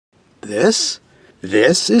this?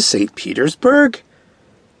 This is St. Petersburg?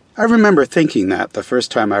 I remember thinking that the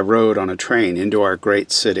first time I rode on a train into our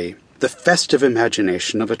great city. The festive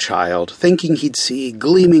imagination of a child, thinking he'd see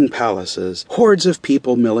gleaming palaces, hordes of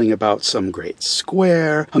people milling about some great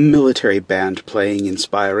square, a military band playing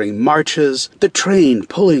inspiring marches, the train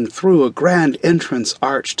pulling through a grand entrance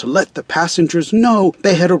arch to let the passengers know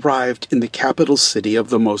they had arrived in the capital city of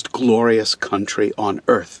the most glorious country on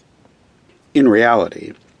earth. In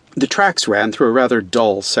reality, the tracks ran through a rather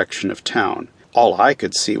dull section of town. All I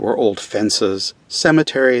could see were old fences,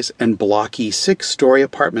 cemeteries, and blocky 6-story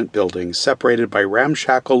apartment buildings separated by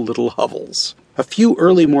ramshackle little hovels. A few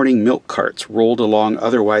early morning milk carts rolled along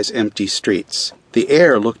otherwise empty streets. The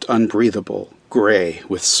air looked unbreathable, gray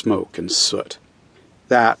with smoke and soot.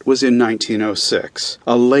 That was in 1906,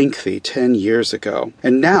 a lengthy 10 years ago,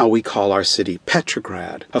 and now we call our city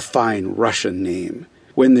Petrograd, a fine Russian name.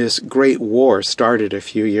 When this great war started a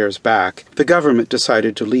few years back, the government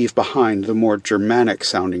decided to leave behind the more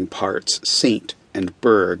Germanic-sounding parts, Saint and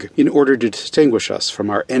Berg, in order to distinguish us from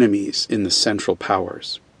our enemies in the Central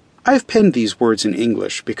Powers. I've penned these words in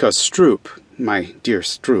English because Stroop, my dear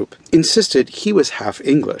Stroop, insisted he was half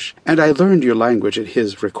English, and I learned your language at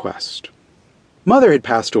his request. Mother had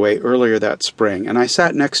passed away earlier that spring, and I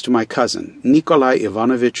sat next to my cousin, Nikolai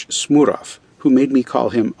Ivanovich Smurov, who made me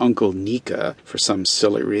call him Uncle Nika for some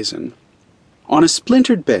silly reason. On a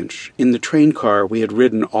splintered bench in the train car we had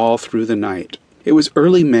ridden all through the night. It was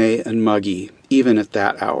early May and muggy, even at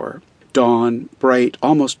that hour. Dawn, bright,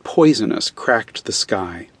 almost poisonous, cracked the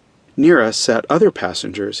sky. Near us sat other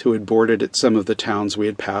passengers who had boarded at some of the towns we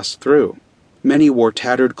had passed through. Many wore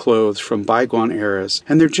tattered clothes from bygone eras,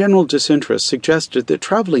 and their general disinterest suggested that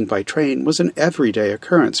traveling by train was an everyday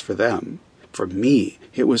occurrence for them. For me,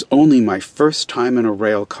 it was only my first time in a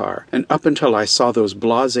rail car, and up until I saw those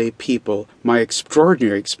blasé people, my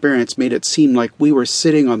extraordinary experience made it seem like we were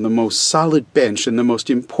sitting on the most solid bench in the most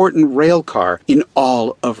important rail car in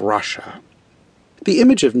all of Russia. The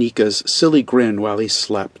image of Nika's silly grin while he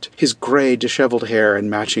slept, his gray, disheveled hair and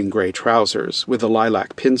matching gray trousers with the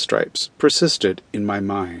lilac pinstripes, persisted in my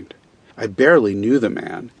mind. I barely knew the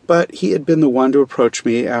man, but he had been the one to approach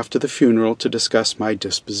me after the funeral to discuss my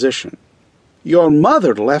disposition. "Your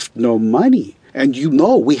mother left no money, and you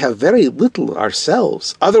know we have very little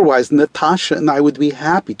ourselves. Otherwise, Natasha and I would be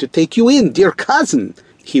happy to take you in, dear cousin."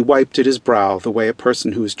 He wiped at his brow the way a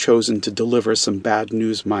person who has chosen to deliver some bad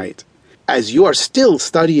news might. "As you are still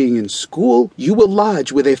studying in school, you will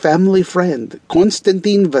lodge with a family friend,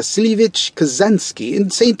 Konstantin Vasilievich Kazansky,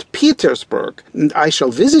 in St. Petersburg, and I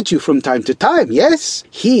shall visit you from time to time, yes?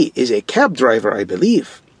 He is a cab driver, I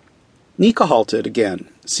believe." Nika halted again,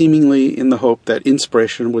 seemingly in the hope that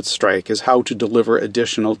inspiration would strike as how to deliver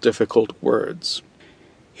additional difficult words.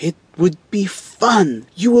 "It would be fun.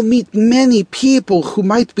 You will meet many people who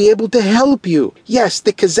might be able to help you. Yes,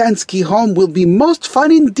 the Kazansky home will be most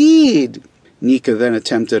fun indeed." Nika then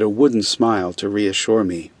attempted a wooden smile to reassure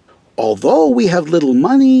me. "Although we have little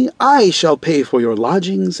money, I shall pay for your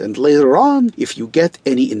lodgings, and later on, if you get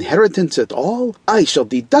any inheritance at all, I shall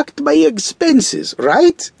deduct my expenses,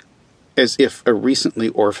 right?" As if a recently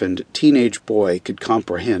orphaned teenage boy could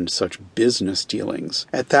comprehend such business dealings.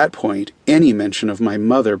 At that point, any mention of my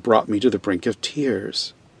mother brought me to the brink of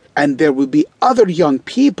tears. "And there will be other young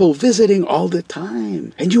people visiting all the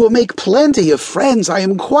time, and you will make plenty of friends, I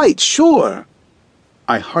am quite sure."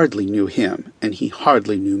 I hardly knew him, and he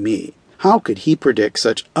hardly knew me. How could he predict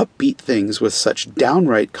such upbeat things with such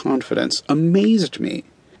downright confidence amazed me.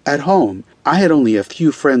 At home, I had only a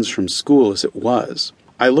few friends from school as it was.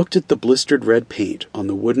 I looked at the blistered red paint on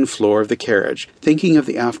the wooden floor of the carriage, thinking of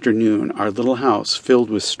the afternoon our little house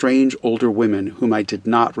filled with strange older women whom I did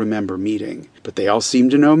not remember meeting. But they all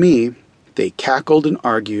seemed to know me. They cackled and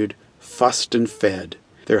argued, fussed and fed.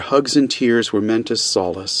 Their hugs and tears were meant as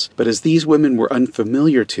solace, but as these women were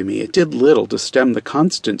unfamiliar to me, it did little to stem the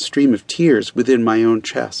constant stream of tears within my own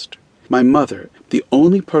chest. My mother, the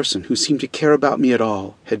only person who seemed to care about me at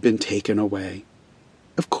all, had been taken away.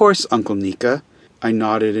 "Of course, Uncle Nika." I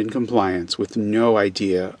nodded in compliance, with no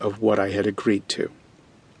idea of what I had agreed to.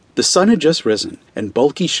 The sun had just risen, and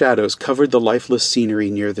bulky shadows covered the lifeless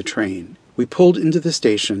scenery near the train. We pulled into the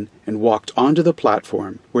station and walked onto the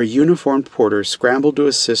platform, where uniformed porters scrambled to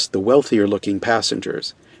assist the wealthier-looking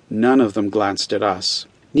passengers. None of them glanced at us.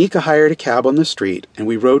 Nika hired a cab on the street, and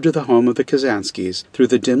we rode to the home of the Kazanskys through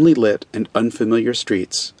the dimly lit and unfamiliar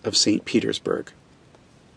streets of St. Petersburg.